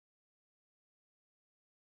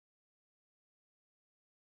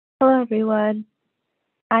Hello, everyone.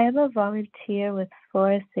 I am a volunteer with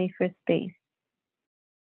For a Safer Space.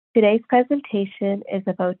 Today's presentation is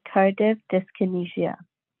about tardive dyskinesia.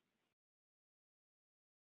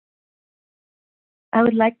 I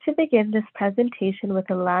would like to begin this presentation with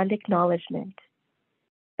a land acknowledgement.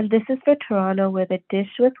 And this is for Toronto, where the Dish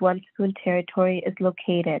with One Spoon territory is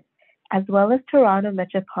located, as well as Toronto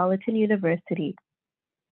Metropolitan University.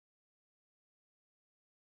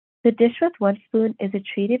 The Dish with One Spoon is a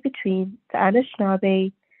treaty between the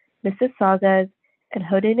Anishinaabe, Mississaugas, and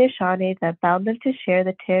Haudenosaunee that bound them to share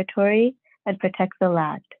the territory and protect the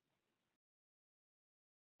land.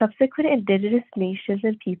 Subsequent Indigenous nations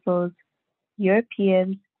and peoples,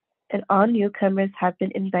 Europeans, and all newcomers have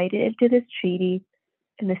been invited into this treaty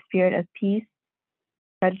in the spirit of peace,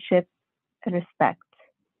 friendship, and respect.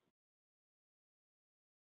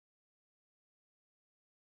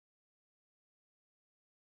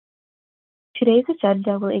 Today's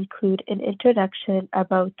agenda will include an introduction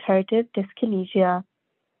about tardive dyskinesia,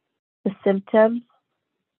 the symptoms,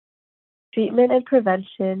 treatment and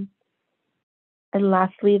prevention, and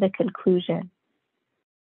lastly, the conclusion.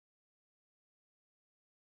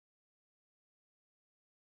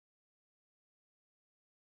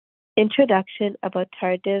 Introduction about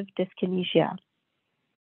tardive dyskinesia.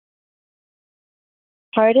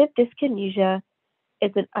 Tardive dyskinesia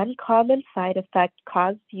is an uncommon side effect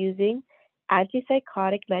caused using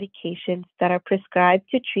antipsychotic medications that are prescribed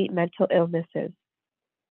to treat mental illnesses.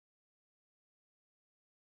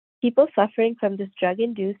 People suffering from this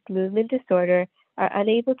drug-induced movement disorder are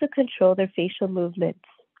unable to control their facial movements.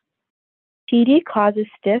 TD causes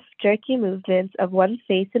stiff, jerky movements of one's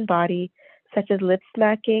face and body, such as lip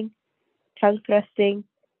smacking, tongue thrusting,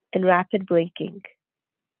 and rapid blinking.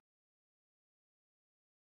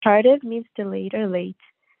 Tardive means delayed or late,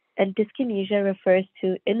 and dyskinesia refers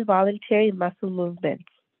to involuntary muscle movements.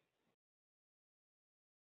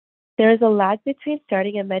 There is a lag between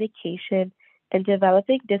starting a medication and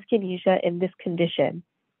developing dyskinesia in this condition.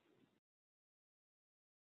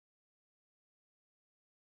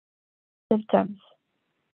 Symptoms.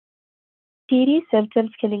 TD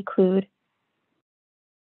symptoms can include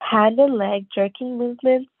hand and leg jerking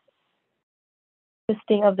movements,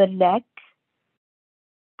 twisting of the neck,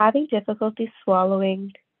 having difficulty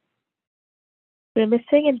swallowing,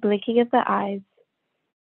 grimacing and blinking of the eyes,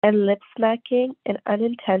 and lip smacking and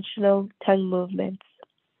unintentional tongue movements.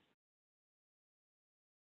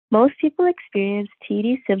 Most people experience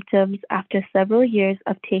TD symptoms after several years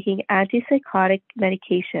of taking antipsychotic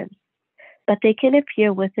medications, but they can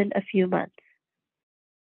appear within a few months.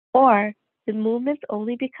 Or the movements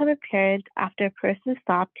only become apparent after a person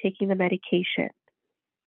stops taking the medication.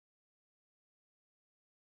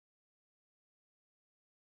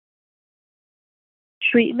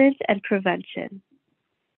 Treatment and prevention.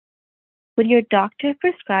 When your doctor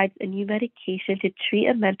prescribes a new medication to treat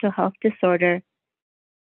a mental health disorder,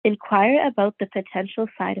 inquire about the potential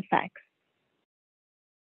side effects.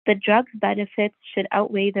 The drug's benefits should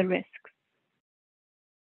outweigh the risks.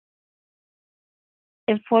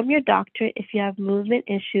 Inform your doctor if you have movement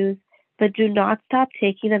issues, but do not stop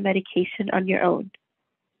taking the medication on your own.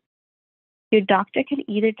 Your doctor can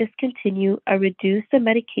either discontinue or reduce the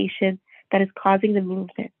medication that is causing the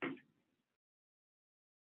movement.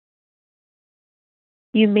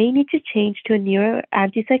 You may need to change to a newer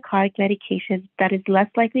antipsychotic medication that is less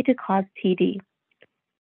likely to cause TD.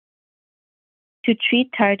 To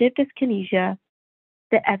treat tardive dyskinesia,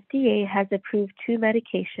 the FDA has approved 2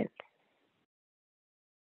 medications.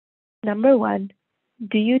 Number 1,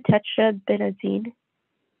 deutetrabenazine,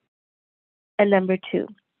 and number 2,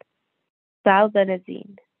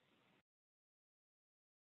 valbenazine.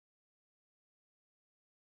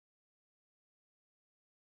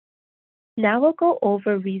 Now we'll go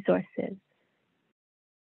over resources.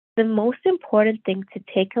 The most important thing to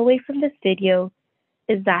take away from this video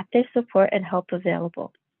is that there's support and help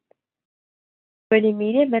available. For an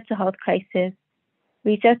immediate mental health crisis,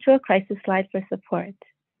 reach out to a crisis line for support.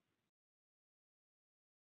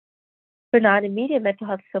 For non-immediate mental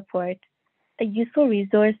health support, a useful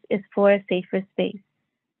resource is For a Safer Space.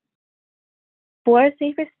 For a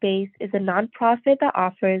Safer Space is a nonprofit that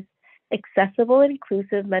offers accessible and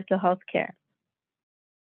inclusive mental health care.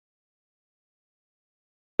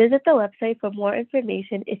 Visit the website for more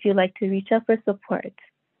information if you'd like to reach out for support.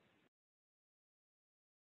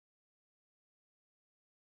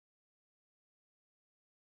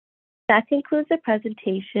 That concludes the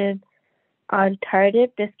presentation on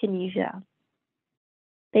tardive dyskinesia.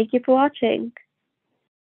 Thank you for watching.